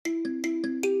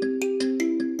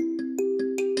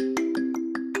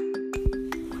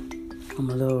I'm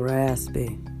a little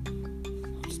raspy.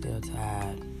 I'm still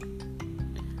tired.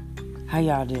 How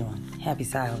y'all doing? Happy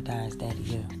Side Dies Daddy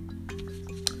here.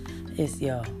 It's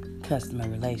your customer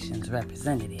relations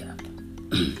representative.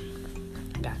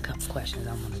 Got a couple questions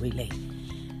I want to relay.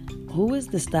 Who is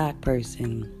the stock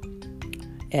person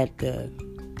at the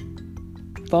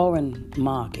foreign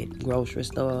market, grocery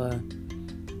store,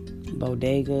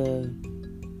 bodega,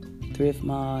 thrift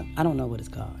mart? I don't know what it's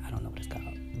called.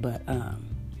 But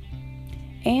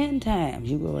and times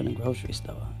you go in a grocery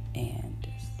store and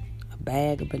there's a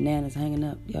bag of bananas hanging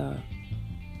up, y'all,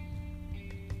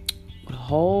 with a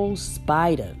whole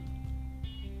spider.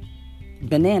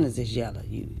 Bananas is yellow.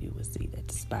 You will see that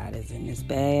the spider's in this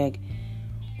bag.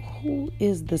 Who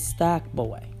is the stock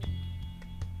boy?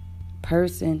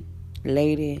 Person,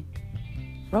 lady,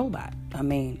 robot.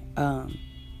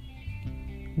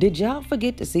 Did y'all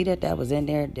forget to see that was in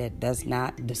there? That's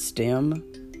not the stem.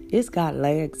 It's got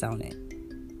legs on it.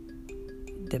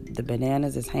 The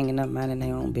bananas is hanging up minding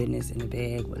their own business in the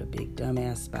bag with a big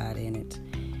dumbass spider in it.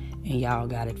 And y'all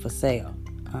got it for sale.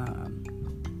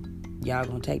 Y'all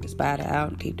gonna take the spider out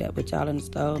and keep that with y'all in the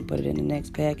store and put it in the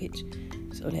next package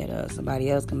so that somebody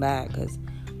else can buy it. Because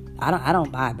I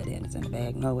don't buy bananas in the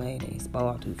bag. No way. They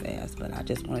spoil too fast. But I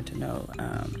just wanted to know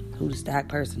who the stock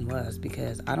person was,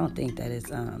 because I don't think that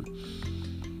it's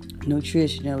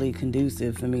nutritionally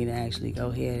conducive for me to actually go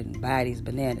ahead and buy these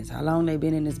bananas. How long they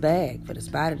been in this bag for the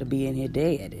spider to be in here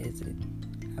dead? Is it?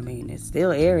 It's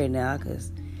still airy now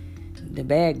because the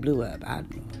bag blew up.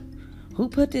 Who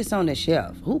put this on the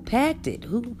shelf? Who packed it?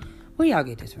 Where y'all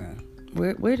get this from?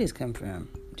 Where did this come from?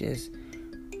 Just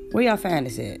where y'all find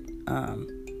this at?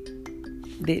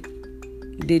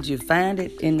 Did you find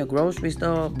it in the grocery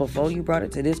store before you brought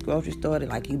it to this grocery store?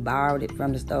 Like you borrowed it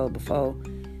from the store before,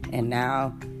 and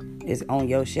now it's on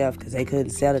your shelf because they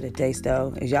couldn't sell it at their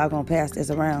store? Is y'all gonna pass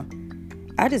this around?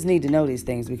 I just need to know these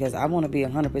things because I want to be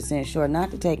 100% sure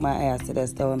not to take my ass to that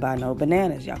store and buy no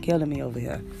bananas. Y'all killing me over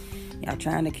here. Y'all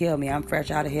trying to kill me. I'm fresh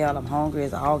out of hell. I'm hungry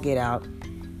as all get out.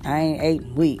 I ain't ate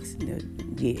weeks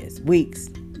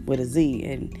with a Z,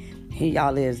 and here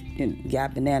y'all is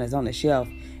got bananas on the shelf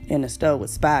in the store with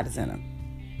spiders in them.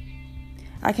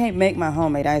 I can't make my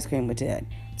homemade ice cream with that.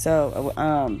 So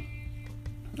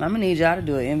I'm gonna need y'all to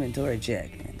do an inventory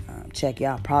check and check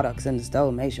y'all products in the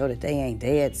store. Make sure that they ain't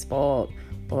dead, spoiled,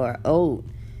 or old.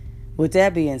 With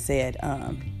that being said,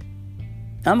 I'm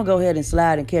gonna go ahead and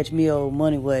slide and catch me old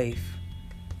money wave.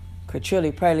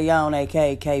 Katrilli Preleon,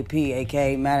 aka KP,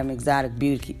 aka Madam Exotic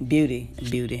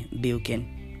Beauty Buchan.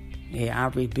 Yeah, I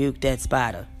rebuked that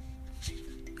spider.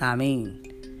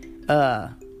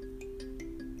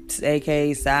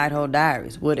 aka Sidehole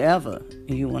Diaries, whatever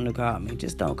you want to call me.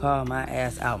 Just don't call my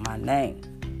ass out my name.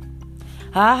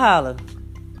 Holla.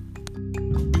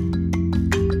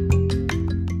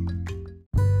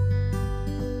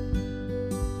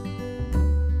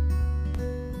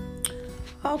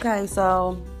 Okay,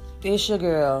 so it's your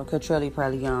girl, Katrilli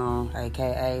Preleon,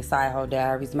 aka Sidehole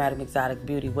Diaries, Madam Exotic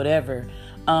Beauty, whatever.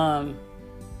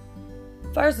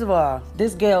 First of all,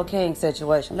 this Gayle King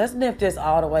situation, let's nip this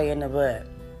all the way in the bud.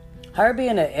 Her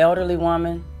being an elderly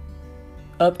woman,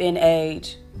 up in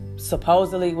age,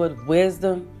 supposedly with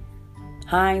wisdom,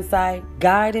 hindsight,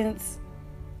 guidance,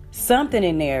 something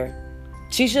in there.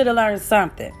 She should have learned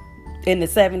something in the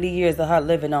 70 years of her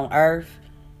living on earth.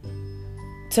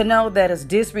 To know that it's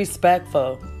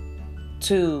disrespectful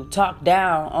to talk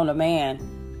down on a man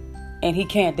and he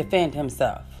can't defend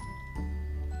himself.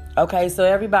 Okay, so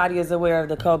everybody is aware of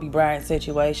the Kobe Bryant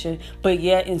situation, but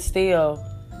yet and still,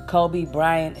 Kobe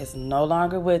Bryant is no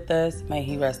longer with us. May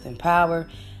he rest in power.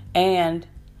 And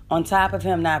on top of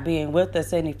him not being with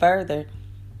us any further,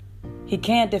 he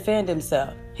can't defend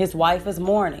himself. His wife is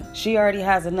mourning. She already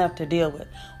has enough to deal with.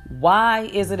 Why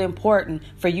is it important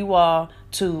for you all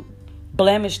to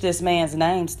blemish this man's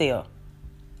name still?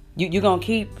 You're going to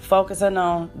keep focusing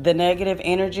on the negative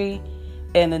energy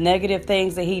and the negative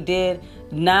things that he did,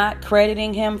 not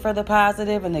crediting him for the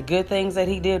positive and the good things that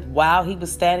he did while he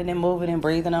was standing and moving and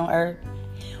breathing on earth.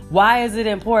 Why is it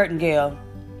important, Gayle?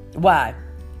 Why?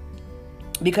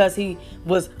 Because he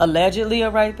was allegedly a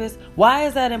rapist? Why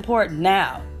is that important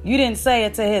now? You didn't say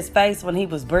it to his face when he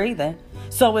was breathing,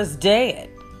 so it's dead.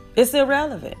 It's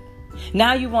irrelevant.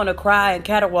 Now you want to cry and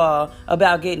caterwaul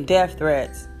about getting death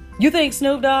threats. You think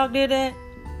Snoop Dogg did that?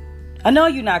 I know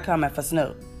you're not coming for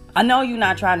Snoop. I know you're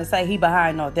not trying to say he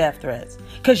behind no death threats,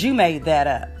 because you made that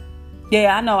up.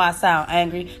 Yeah, I know I sound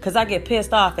angry because I get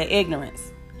pissed off at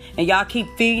ignorance. And y'all keep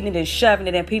feeding it and shoving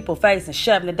it in people's face and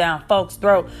shoving it down folks'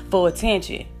 throat for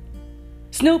attention.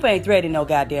 Snoop ain't threatening no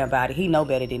goddamn body. He know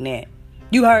better than that.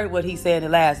 You heard what he said in the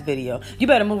last video. You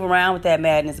better move around with that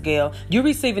madness, Gayle. You're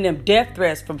receiving them death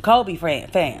threats from Kobe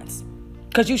fans.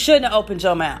 Because you shouldn't have opened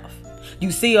your mouth.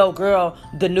 You see old girl,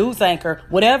 the news anchor,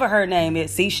 whatever her name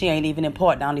is. See, she ain't even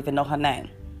important. I don't even know her name.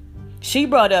 She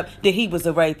brought up that he was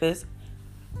a rapist.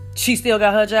 She still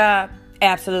got her job?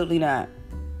 Absolutely not.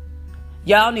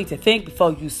 Y'all need to think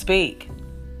before you speak.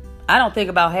 I don't think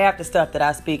about half the stuff that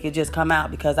I speak. It just come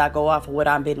out because I go off of what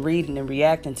I've been reading and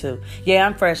reacting to. Yeah,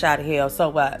 I'm fresh out of hell. So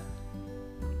what?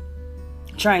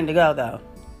 Trained to go, though.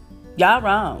 Y'all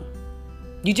wrong.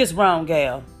 You just wrong,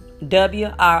 Gayle.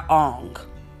 W-R-ong.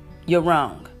 You're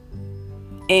wrong.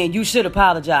 And you should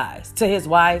apologize to his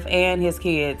wife and his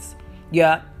kids.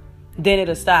 Yup. Then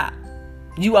it'll stop.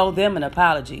 You owe them an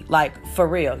apology. Like, for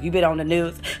real. You been on the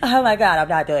news. Oh my God, I'm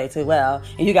not doing too well.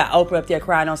 And you got Oprah up there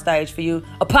crying on stage for you.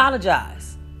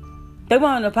 Apologize. They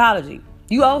want an apology.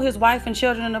 You owe his wife and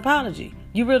children an apology.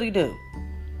 You really do.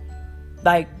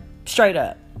 Like, straight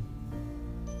up.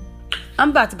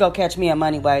 I'm about to go catch me a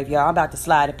money wave, y'all. I'm about to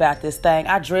slide it back this thing.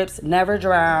 I drips, never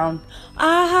drown.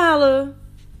 I holla.